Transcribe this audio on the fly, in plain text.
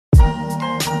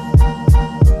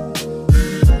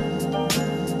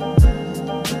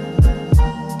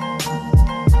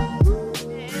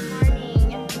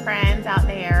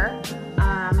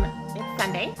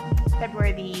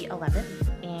February the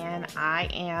 11th, and I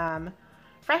am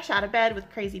fresh out of bed with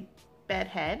crazy bed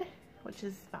head, which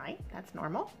is fine. That's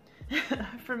normal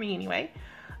for me anyway.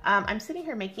 I'm sitting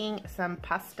here making some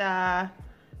pasta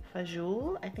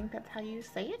fagioli. I think that's how you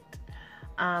say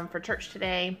it. For church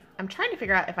today. I'm trying to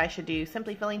figure out if I should do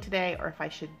simply filling today or if I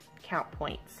should count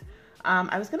points.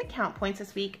 I was going to count points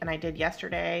this week, and I did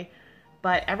yesterday,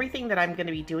 but everything that I'm going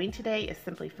to be doing today is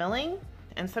simply filling,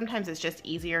 and sometimes it's just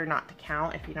easier not to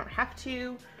count if you don't have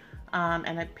to.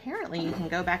 And apparently you can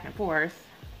go back and forth.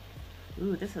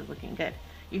 Ooh, this is looking good.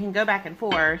 You can go back and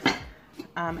forth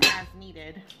as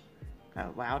needed.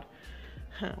 Oh, loud.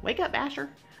 Wake up, Basher.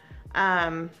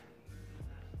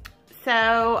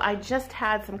 So I just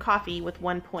had some coffee with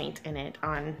 1 point in it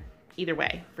on either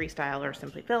way, freestyle or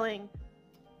simply filling.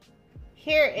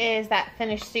 Here is that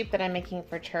finished soup that I'm making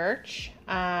for church.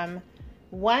 1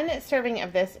 serving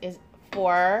of this is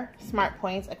 4 smart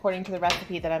points according to the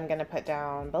recipe that I'm gonna put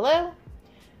down below.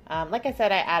 Like I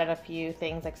said, I added a few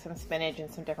things like some spinach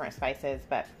and some different spices,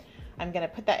 but I'm gonna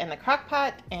put that in the crock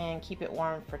pot and keep it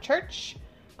warm for church.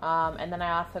 And then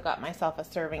I also got myself a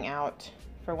serving out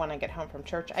for when I get home from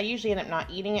church. I usually end up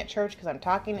not eating at church because I'm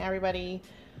talking to everybody.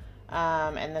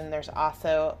 And then there's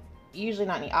also usually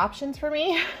not any options for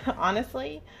me,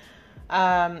 honestly. So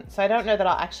I don't know that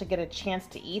I'll actually get a chance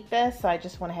to eat this. So I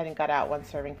just went ahead and got out 1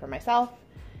 serving for myself.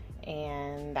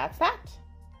 And that's that.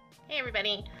 Hey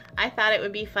everybody, I thought it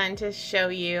would be fun to show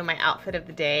you my outfit of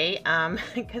the day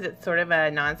because it's sort of a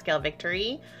non-scale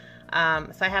victory. So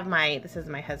I have this is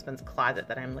my husband's closet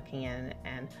that I'm looking in,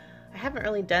 and I haven't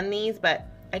really done these, but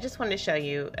I just wanted to show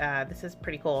you, this is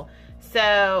pretty cool.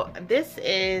 So this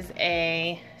is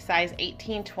a size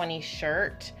 18-20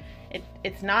 shirt.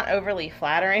 It's not overly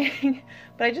flattering,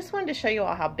 but I just wanted to show you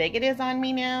all how big it is on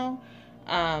me now.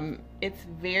 It's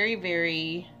very,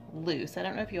 very loose. I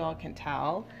don't know if you all can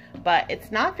tell, but it's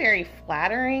not very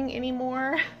flattering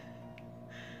anymore.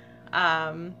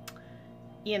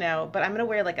 You know, but I'm gonna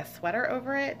wear like a sweater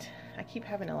over it. I keep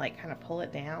having to like kind of pull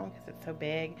it down because it's so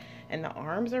big, and the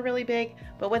arms are really big.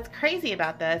 But what's crazy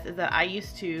about this is that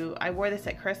I wore this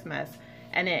at Christmas,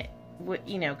 and it would,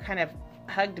 you know, kind of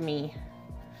hugged me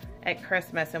at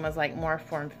Christmas and was like more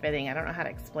form-fitting. I don't know how to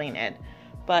explain it,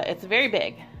 but it's very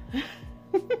big.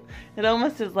 It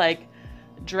almost is like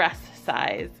dress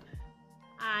size.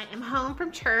 I am home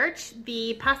from church.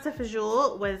 The pasta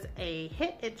fagioli was a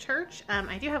hit at church.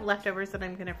 I do have leftovers that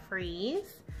I'm gonna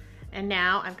freeze. And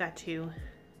now I've got to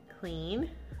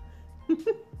clean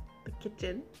the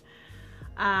kitchen.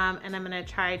 And I'm gonna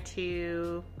try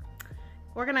to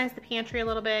organize the pantry a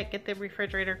little bit, get the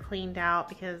refrigerator cleaned out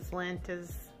because Lent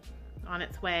is on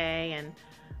its way,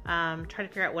 and try to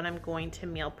figure out when I'm going to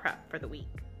meal prep for the week.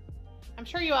 I'm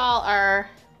sure you all are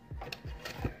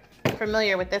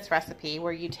familiar with this recipe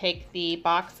where you take the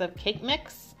box of cake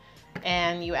mix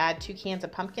and you add 2 cans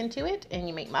of pumpkin to it and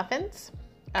you make muffins.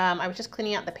 I was just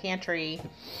cleaning out the pantry,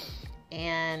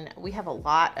 and we have a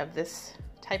lot of this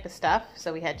type of stuff,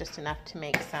 so we had just enough to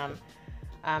make some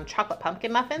chocolate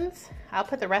pumpkin muffins. I'll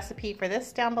put the recipe for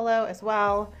this down below as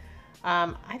well.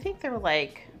 I think they're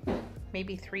like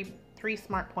maybe three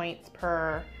smart points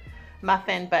per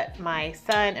muffin, but my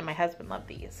son and my husband love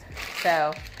these.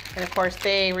 So, and of course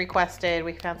they requested,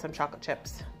 we found some chocolate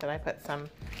chips, that I put some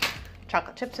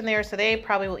chocolate chips in there, so they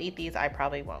probably will eat these, I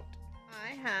probably won't.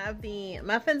 I have the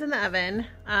muffins in the oven.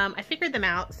 I figured them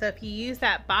out. So if you use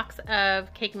that box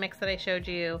of cake mix that I showed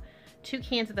you, 2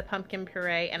 cans of the pumpkin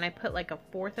puree, and I put like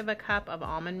 1/4 of a cup of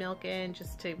almond milk in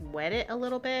just to wet it a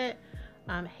little bit.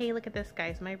 Hey, look at this,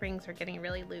 guys. My rings are getting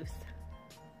really loose.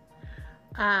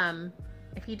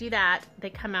 If you do that, they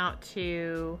come out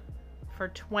to, for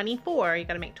 24, you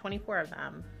gotta make 24 of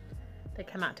them. They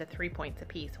come out to 3 points a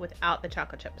piece without the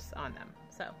chocolate chips on them.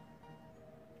 So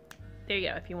there you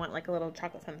go, if you want like a little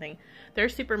chocolate something. They're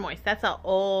super moist. That's an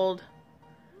old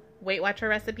Weight Watcher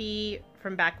recipe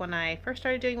from back when I first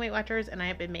started doing Weight Watchers, and I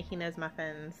have been making those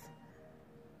muffins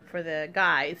for the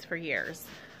guys for years.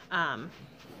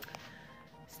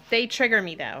 They trigger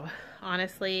me though,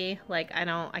 honestly. Like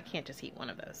I can't just eat one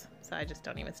of those. So I just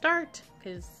don't even start,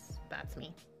 because that's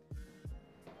me.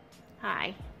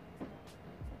 Hi.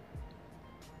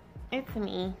 It's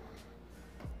me.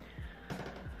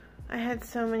 I had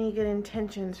so many good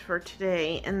intentions for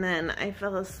today, and then I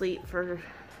fell asleep for,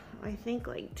 I think,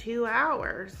 like 2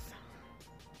 hours.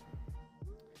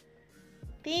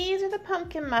 These are the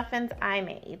pumpkin muffins I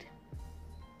made.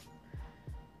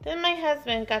 Then my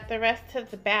husband got the rest of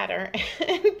the batter,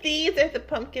 and these are the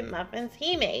pumpkin muffins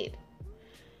he made.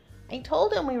 I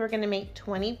told him we were going to make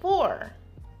 24.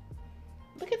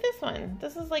 Look at this one.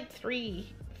 This is like three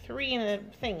in a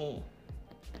thingy.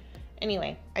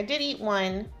 Anyway, I did eat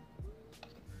one.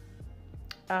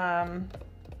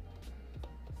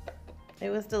 It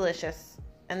was delicious.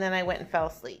 And then I went and fell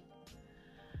asleep.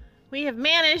 We have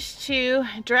managed to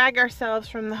drag ourselves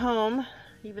from the home,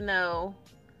 even though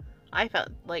I felt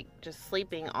like just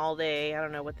sleeping all day. I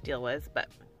don't know what the deal was, but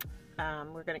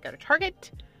we're gonna go to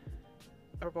Target.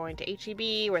 We're going to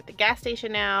HEB. We're at the gas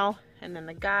station now. And then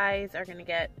the guys are gonna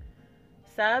get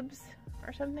subs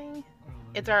or something.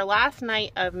 It's our last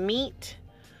night of meat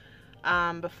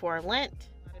before Lent.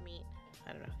 A lot of meat.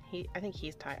 I don't know. I think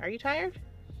he's tired. Are you tired?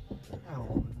 I'm a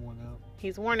little bit worn out.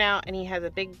 He's worn out, and he has a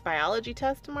big biology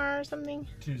test tomorrow or something.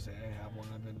 Tuesday, I have one.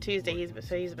 Tuesday, he's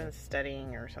been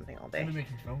studying or something all day. I've been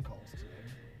making phone calls today.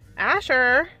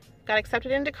 Asher got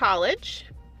accepted into college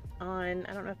on,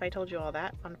 I don't know if I told you all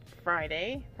that, on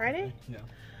Friday. Friday?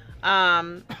 Yeah.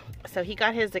 So he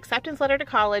got his acceptance letter to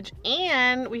college,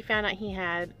 and we found out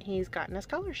he's gotten a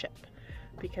scholarship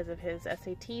because of his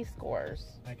SAT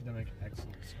scores. Academic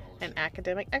excellence scholarship. And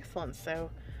academic excellence.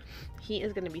 So he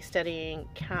is going to be studying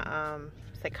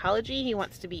psychology. He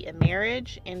wants to be a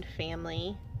marriage and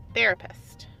family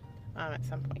therapist at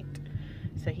some point.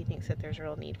 So he thinks that there's a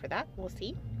real need for that. We'll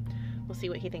see. We'll see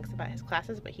what he thinks about his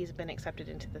classes, but he's been accepted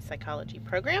into the psychology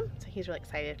program, so he's really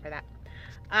excited for that.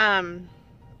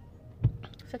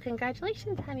 So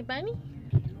congratulations, honey bunny.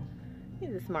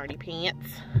 He's a smarty pants.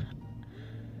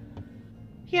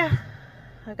 Yeah,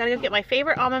 I've got to go get my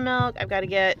favorite almond milk. I've got to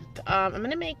get, I'm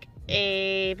going to make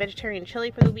a vegetarian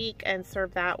chili for the week and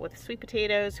serve that with sweet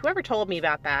potatoes. Whoever told me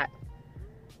about that,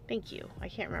 thank you. I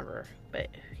can't remember, but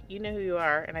you know who you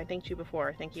are, and I thanked you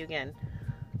before. Thank you again.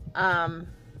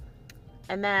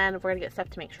 And then we're going to get stuff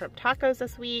to make shrimp tacos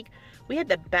this week. We had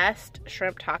the best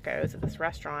shrimp tacos at this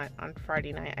restaurant on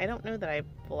Friday night. I don't know that I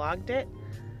vlogged it,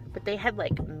 but they had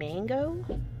like mango.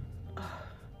 Oh,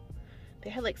 they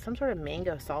had like some sort of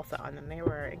mango salsa on them. They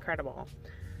were incredible.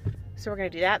 So we're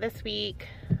going to do that this week.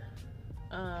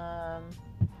 I'm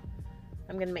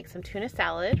going to make some tuna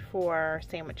salad for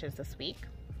sandwiches this week.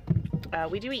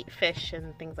 We do eat fish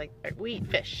and things like that. We eat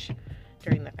fish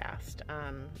during the fast,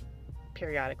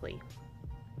 periodically.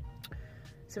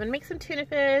 So I'm going to make some tuna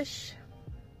fish.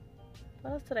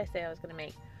 What else did I say I was going to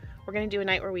make? We're going to do a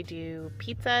night where we do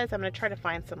pizzas. I'm going to try to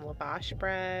find some lavash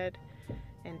bread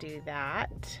and do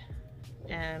that.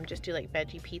 And just do like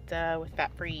veggie pizza with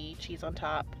fat-free cheese on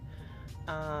top.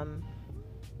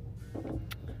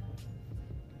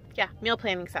 Yeah, meal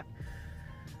planning stuff.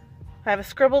 I have a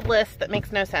scribbled list that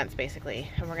makes no sense, basically,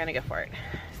 and we're gonna go for it.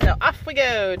 So off we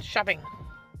go shopping.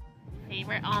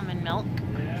 Favorite almond milk.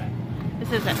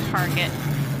 This is at Target.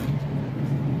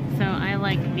 So I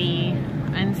like the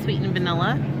unsweetened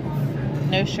vanilla.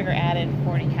 No sugar added,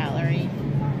 40 calories.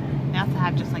 They also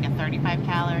have just like a 35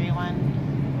 calorie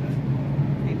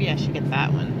one. Maybe I should get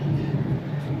that one.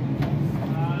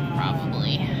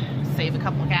 Probably save a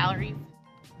couple calories.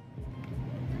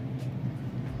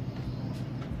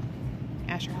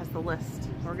 Asher has the list.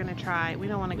 We're gonna try. We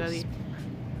don't want to go the.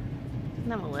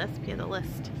 Not a list. Yeah, the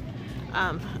list.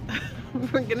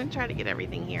 We're gonna try to get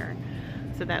everything here,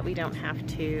 so that we don't have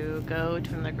to go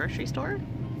to another grocery store.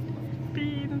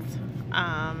 Beans.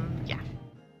 Yeah.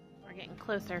 We're getting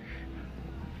closer.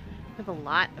 We have a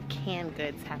lot of canned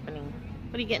goods happening.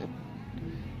 What are you getting?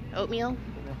 Oatmeal.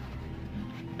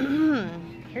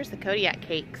 Here's the Kodiak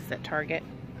cakes at Target.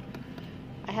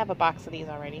 I have a box of these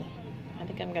already. I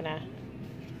think I'm gonna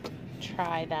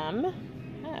try them.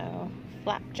 Oh,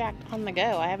 flapjack on the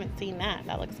go. I haven't seen that.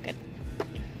 That looks good.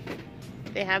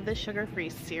 They have the sugar-free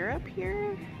syrup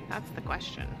here? That's the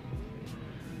question.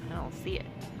 I don't see it.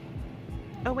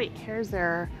 Oh wait, here's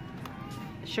their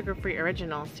sugar-free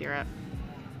original syrup.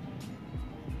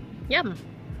 Yum.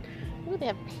 Ooh, they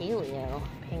have paleo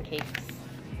pancakes.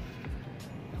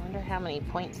 I wonder how many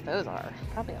points those are.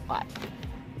 Probably a lot.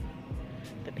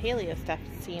 The paleo stuff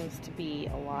seems to be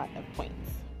a lot of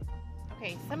points.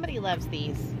 Okay, somebody loves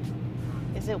these.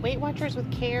 Is it Weight Watchers with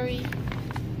Carrie?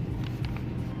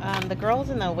 The girls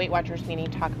in the Weight Watchers meeting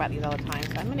talk about these all the time,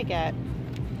 so I'm gonna get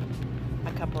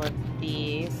a couple of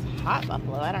these. Hot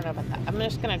Buffalo, I don't know about that. I'm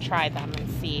just gonna try them and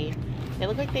see. They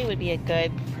look like they would be a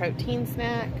good protein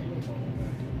snack.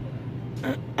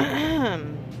 I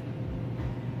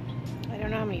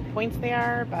don't know how many points they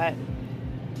are, but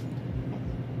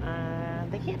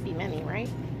they can't be many, right?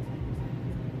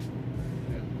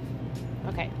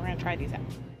 Okay, we're gonna try these out.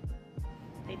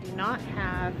 They do not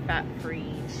have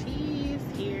fat-free cheese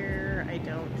here, I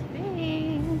don't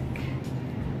think.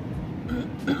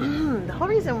 The whole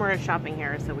reason we're shopping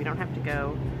here is so we don't have to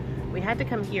go. We had to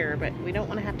come here, but we don't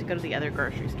want to have to go to the other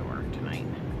grocery store tonight.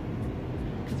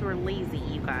 Because we're lazy,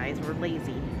 you guys. We're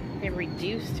lazy. They have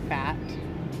reduced fat,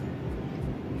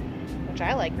 which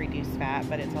I like reduced fat,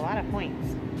 but it's a lot of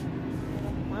points.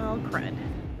 Well, crud.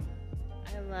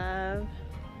 I love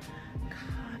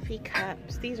coffee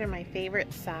cups. These are my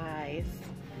favorite size.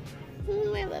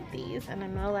 Ooh, I love these, and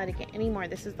I'm not allowed to get any more.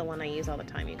 This is the one I use all the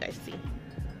time, you guys see.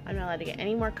 I'm not allowed to get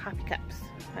any more coffee cups.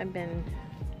 I've been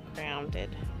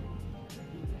grounded.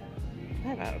 I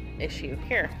have an issue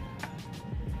here.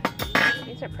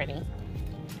 These are pretty,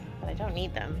 but I don't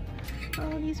need them.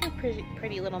 Oh, these are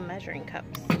pretty little measuring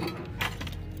cups.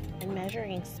 And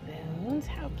measuring spoons.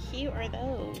 How cute are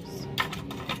those?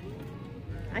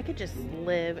 I could just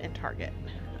live in Target.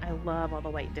 I love all the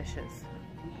white dishes.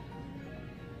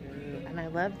 Ooh, and I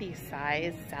love these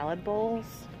size salad bowls,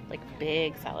 like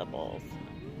big salad bowls.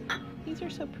 These are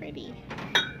so pretty.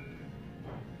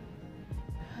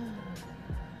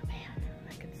 Man,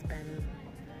 I could spend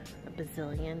a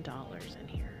bazillion dollars in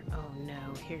here. Oh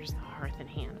no, here's the Hearth and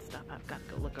Hand stuff. I've got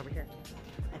to go look over here.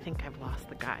 I think I've lost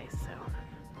the guys, so.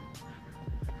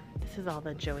 This is all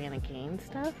the Joanna Gaines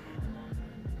stuff.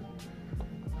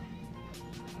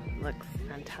 Looks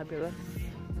fantabulous.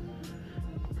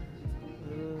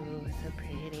 Ooh, so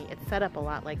pretty. It's set up a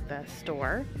lot like the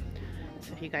store.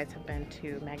 So if you guys have been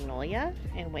to Magnolia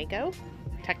in Waco,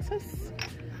 Texas,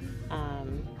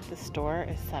 the store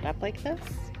is set up like this.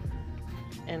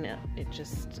 And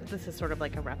this is sort of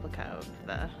like a replica of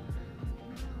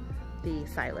the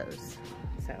silos.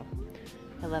 So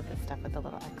I love this stuff with the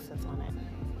little X's on it.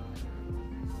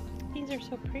 These are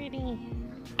so pretty.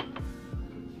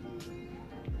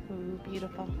 Ooh,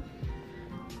 beautiful.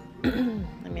 I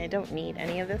mean, I don't need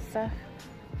any of this stuff.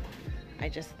 I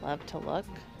just love to look.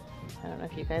 I don't know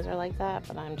if you guys are like that,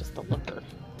 but I'm just a looker.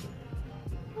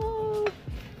 Oh,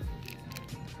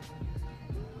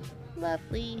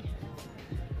 lovely.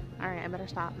 All right, I better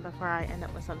stop before I end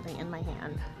up with something in my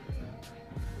hand.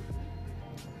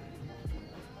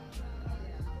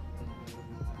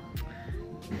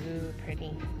 Ooh,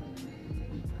 pretty.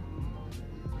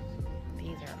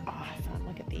 These are awesome.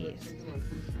 Look at these.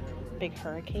 Big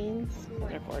hurricanes.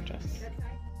 They're gorgeous.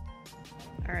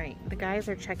 All right, the guys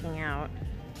are checking out.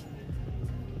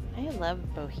 I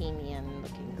love bohemian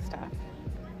looking stuff.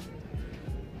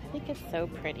 I think it's so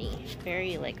pretty.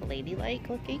 Very like ladylike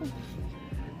looking.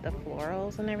 The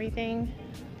florals and everything.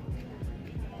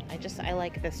 I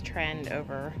like this trend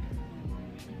over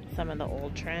some of the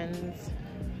old trends.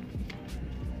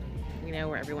 You know,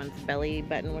 where everyone's belly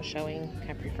button was showing.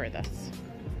 I prefer this.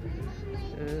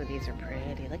 Ooh, these are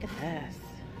pretty. Look at this.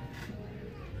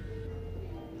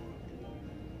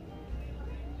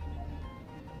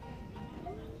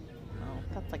 Oh,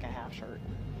 that's like a half shirt.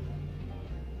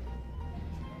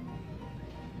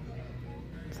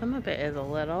 Some of it is a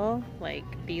little, like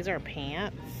these are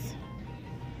pants.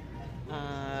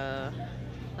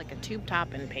 Like a tube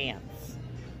top and pants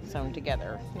sewn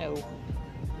together. No.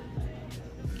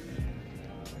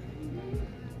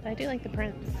 But I do like the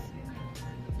prints.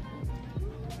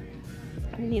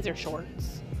 I mean, these are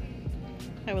shorts.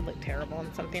 I would look terrible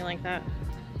in something like that.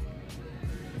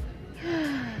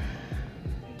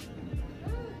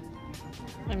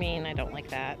 I mean, I don't like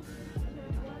that.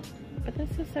 But this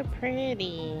is so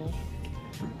pretty.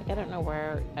 Like, I don't know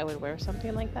where I would wear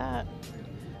something like that.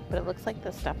 But it looks like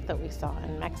the stuff that we saw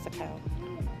in Mexico.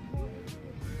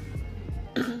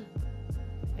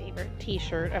 Favorite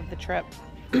t-shirt of the trip.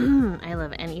 I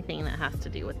love anything that has to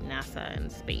do with NASA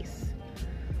and space.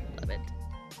 Love it.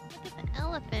 Look at the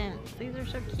elephants. These are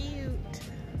so cute.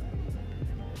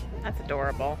 That's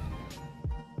adorable.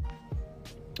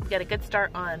 We got a good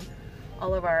start on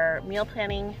all of our meal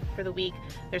planning for the week.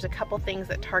 There's a couple things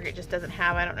that Target just doesn't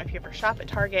have. I don't know if you ever shop at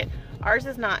Target. Ours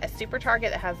is not a super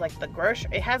Target that has like the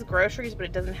it has groceries, but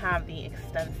it doesn't have the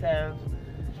extensive,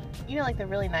 you know, like the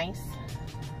really nice.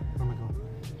 Oh my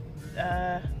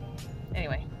god.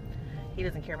 Anyway, he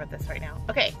doesn't care about this right now.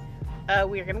 Okay,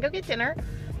 we're gonna go get dinner.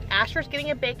 Asher's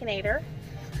getting a Baconator.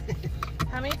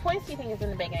 How many points do you think is in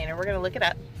the Baconator? We're gonna look it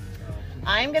up.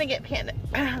 I'm gonna get Panda,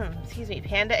 excuse me,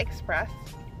 Panda Express.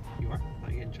 You are?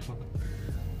 Are you getting Chipotle?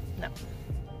 No.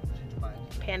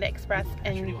 Panda Express,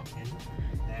 and You want Panda?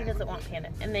 he doesn't want Panda.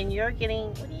 And then you're getting,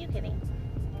 what are you getting?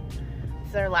 This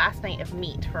is our last night of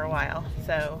meat for a while,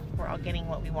 so we're all getting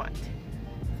what we want.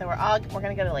 So we're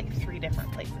gonna go to like 3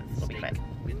 different places. It'll be fun.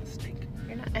 We get the steak.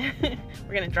 You're not.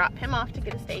 We're gonna drop him off to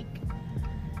get a steak.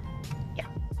 Yeah.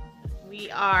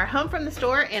 We are home from the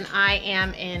store, and I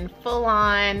am in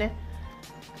full-on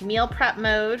meal prep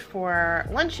mode for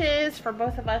lunches for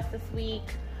both of us this week.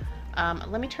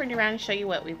 Let me turn you around and show you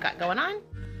what we've got going on.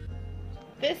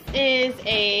 This is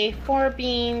a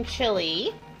 4-bean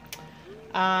chili.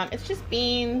 It's just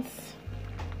beans,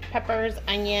 peppers,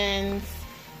 onions.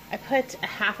 I put a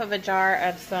half of a jar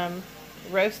of some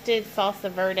roasted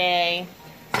salsa verde,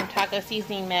 some taco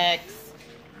seasoning mix,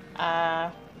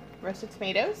 roasted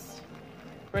tomatoes,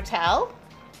 rotel.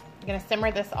 I'm gonna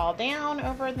simmer this all down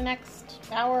over the next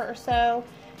hour or so,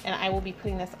 and I will be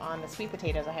putting this on the sweet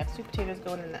potatoes. I have sweet potatoes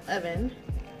going in the oven,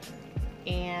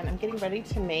 and I'm getting ready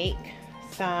to make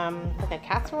some, like a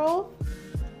casserole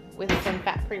with some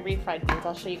fat-free refried beans.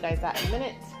 I'll show you guys that in a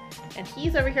minute. And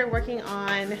he's over here working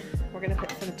on, we're gonna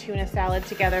put some tuna salad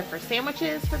together for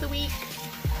sandwiches for the week.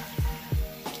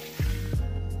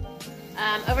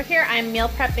 Over here, I'm meal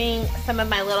prepping some of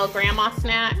my little grandma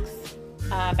snacks.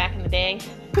 Back in the day,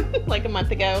 like a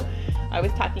month ago, I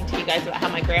was talking to you guys about how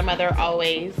my grandmother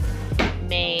always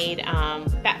made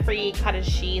fat-free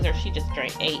cottage cheese, or she just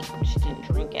ate. She didn't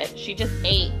drink it. She just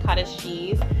ate cottage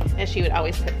cheese, and she would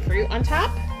always put fruit on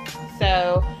top.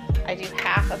 So I do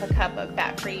half of a cup of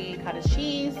fat-free cottage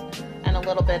cheese and a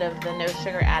little bit of the no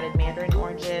sugar added mandarin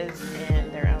oranges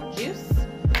in their own juice,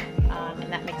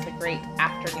 and that makes a great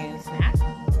afternoon snack.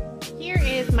 Here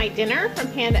is my dinner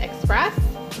from Panda Express.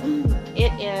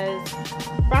 It is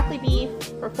broccoli beef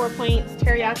for 4 points,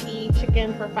 teriyaki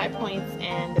chicken for 5 points,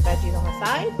 and the veggies on the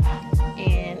side,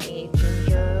 and a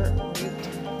ginger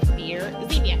root beer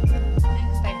zevia.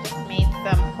 Next, I just made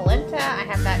some polenta. I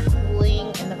have that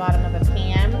cooling in the bottom of a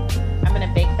pan. I'm going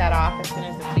to bake that off as soon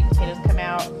as the sweet potatoes come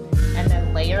out, and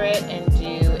then layer it and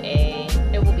do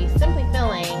it will be simply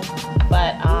filling,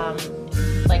 but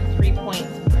like 3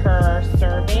 points per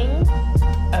serving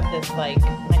of this like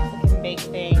Mexican bake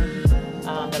thing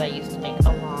that I used to make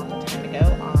a long time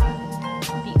ago on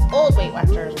the old Weight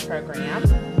Watchers program.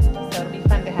 So it'll be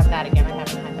fun to have that again. I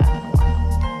haven't had that in a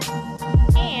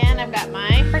while. And I've got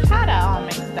my frittata all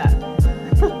mixed up.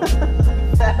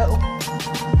 So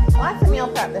lots of meal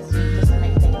prep this week just to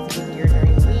make things easier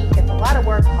during the week. It's a lot of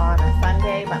work on a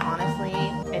Sunday, but honestly,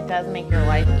 it does make your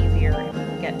life easier if you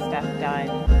can get stuff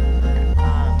done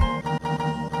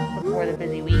before the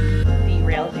busy week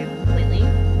derails you completely.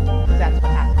 Because that's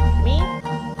what happens to me.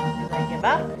 Is I give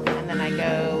up, and then I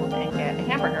go and get a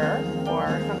hamburger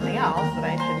or something else that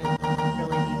I shouldn't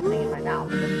really be putting in my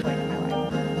mouth at this point in my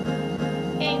life.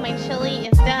 Okay, my chili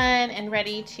is done and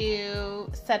ready to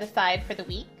set aside for the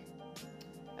week.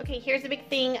 Okay, here's a big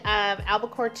thing of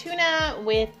albacore tuna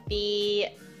with the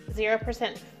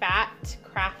 0% fat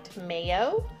Kraft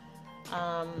mayo.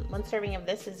 1 serving of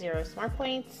this is 0 Smart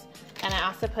Points. And I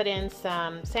also put in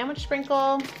some sandwich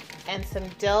sprinkle and some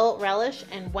dill relish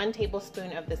and 1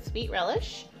 tablespoon of the sweet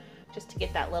relish, just to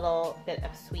get that little bit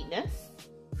of sweetness.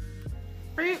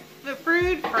 Food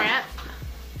prep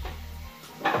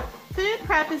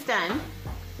is done.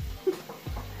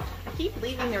 I keep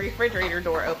leaving the refrigerator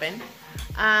door open.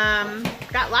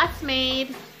 Got lots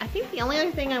made. I think the only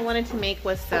other thing I wanted to make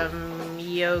was some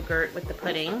yogurt with the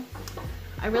pudding.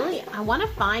 I want to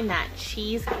find that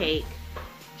cheesecake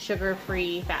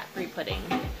sugar-free, fat-free pudding.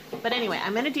 But anyway,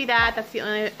 I'm going to do that. That's the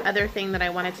only other thing that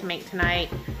I wanted to make tonight.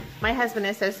 My husband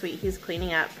is so sweet. He's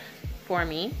cleaning up for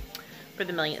me for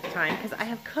the millionth time because I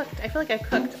have cooked. I feel like I've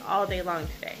cooked all day long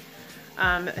today.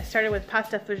 I started with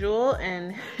pasta fagioli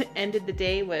and ended the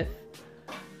day with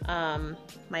my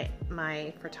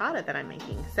frittata that I'm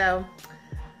making. So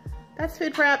that's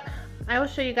food prep. I will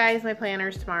show you guys my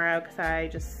planners tomorrow because I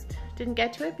just didn't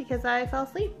get to it because I fell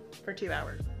asleep for 2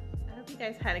 hours. I hope you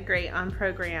guys had a great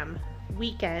on-program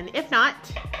weekend. If not,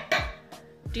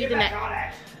 do the next.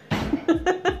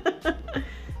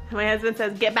 My husband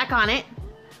says, get back on it.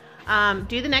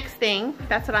 Do the next thing.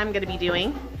 That's what I'm going to be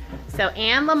doing. So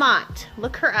Anne Lamott,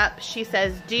 look her up. She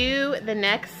says, do the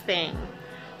next thing.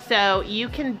 So you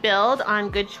can build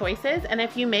on good choices, and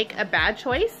if you make a bad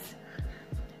choice,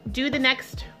 do the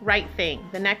next right thing,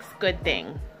 the next good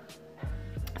thing.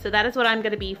 So that is what I'm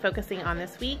going to be focusing on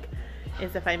this week,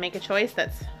 is if I make a choice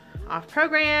that's off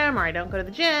program, or I don't go to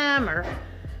the gym, or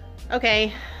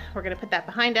okay, we're going to put that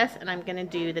behind us, and I'm going to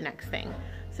do the next thing.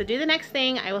 So do the next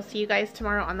thing. I will see you guys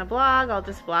tomorrow on the vlog. I'll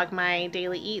just vlog my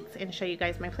daily eats and show you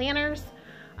guys my planners.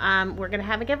 We're going to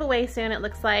have a giveaway soon, it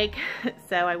looks like.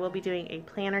 So I will be doing a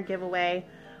planner giveaway.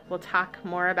 We'll talk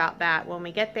more about that when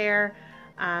we get there.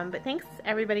 But thanks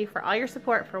everybody for all your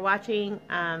support, for watching,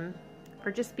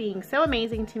 for just being so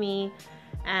amazing to me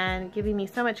and giving me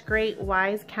so much great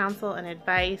wise counsel and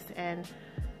advice and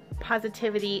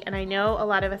positivity. And I know a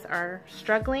lot of us are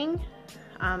struggling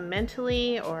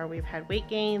mentally, or we've had weight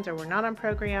gains, or we're not on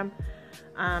program.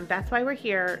 That's why we're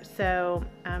here. So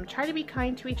try to be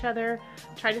kind to each other.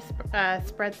 Try to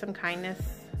spread some kindness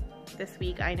this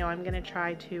week. I know I'm going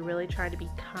to really try to be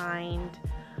kind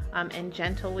and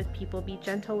gentle with people. Be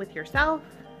gentle with yourself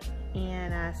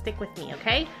and stick with me,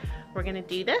 okay? We're gonna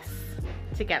do this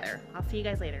together. I'll see you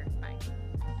guys later.